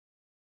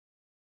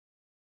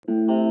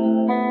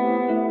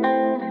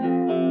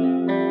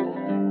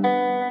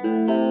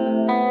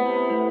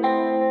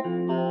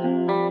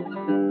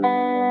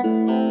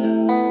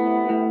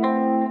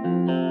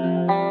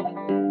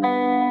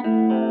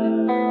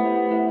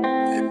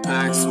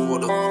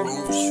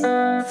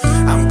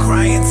I'm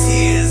crying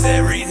tears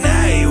every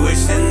night,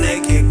 wishing they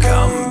could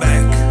come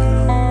back.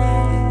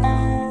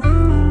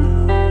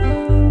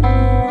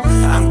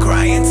 I'm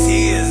crying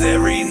tears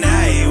every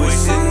night,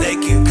 wishing they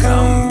could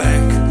come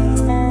back.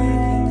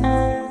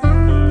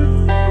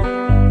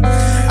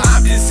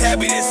 I'm just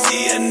happy to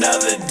see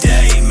another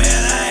day,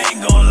 man, I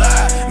ain't gon'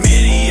 lie.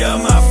 Many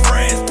of my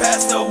friends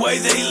passed away,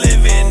 they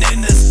living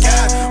in the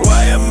sky.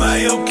 Why am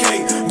I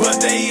okay? But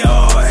they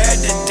all had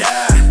to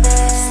die.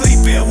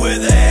 Sleeping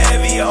with a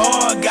heavy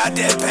heart, got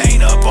that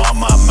pain up on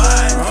my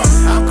mind.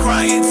 I'm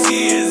crying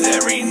tears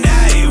every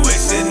night,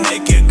 wishing they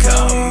could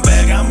come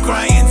back. I'm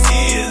crying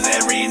tears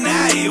every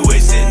night,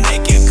 wishing they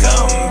could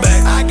come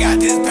back. I got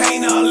this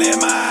pain all in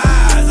my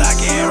eyes, I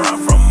can't run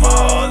from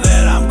all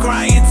that. I'm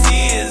crying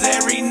tears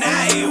every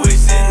night,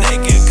 wishing they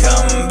could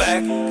come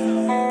back.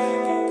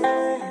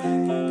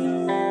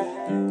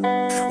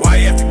 Why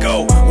you have to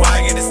go? Why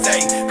I get to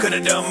stay?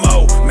 Could've done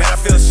more, man, I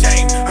feel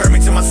ashamed. Hurt me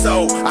to my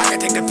soul, I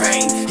can't take the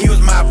pain. He was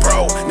my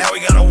bro, now we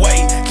gonna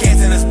wait.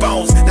 Cancer in his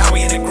bones, now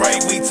we in the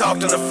grave. We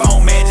talked on the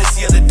phone, man, just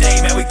the other day.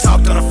 Man, we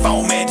talked on the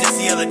phone, man, just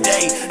the other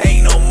day.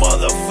 Ain't no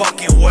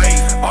motherfucking way.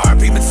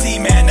 R.I.P. T,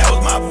 man, that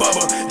was my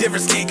bubba.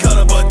 Different skin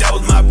color, but that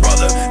was my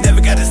brother. Never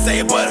got to say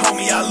it, but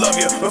homie, I love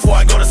you. Before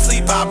I go to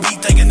sleep, I'll be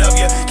thinking of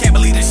you. Can't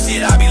believe this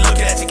shit, I be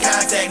looking at your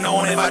contact,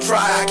 knowing if I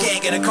try, I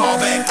can't get a call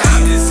back.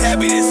 I'm just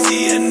happy to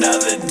see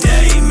another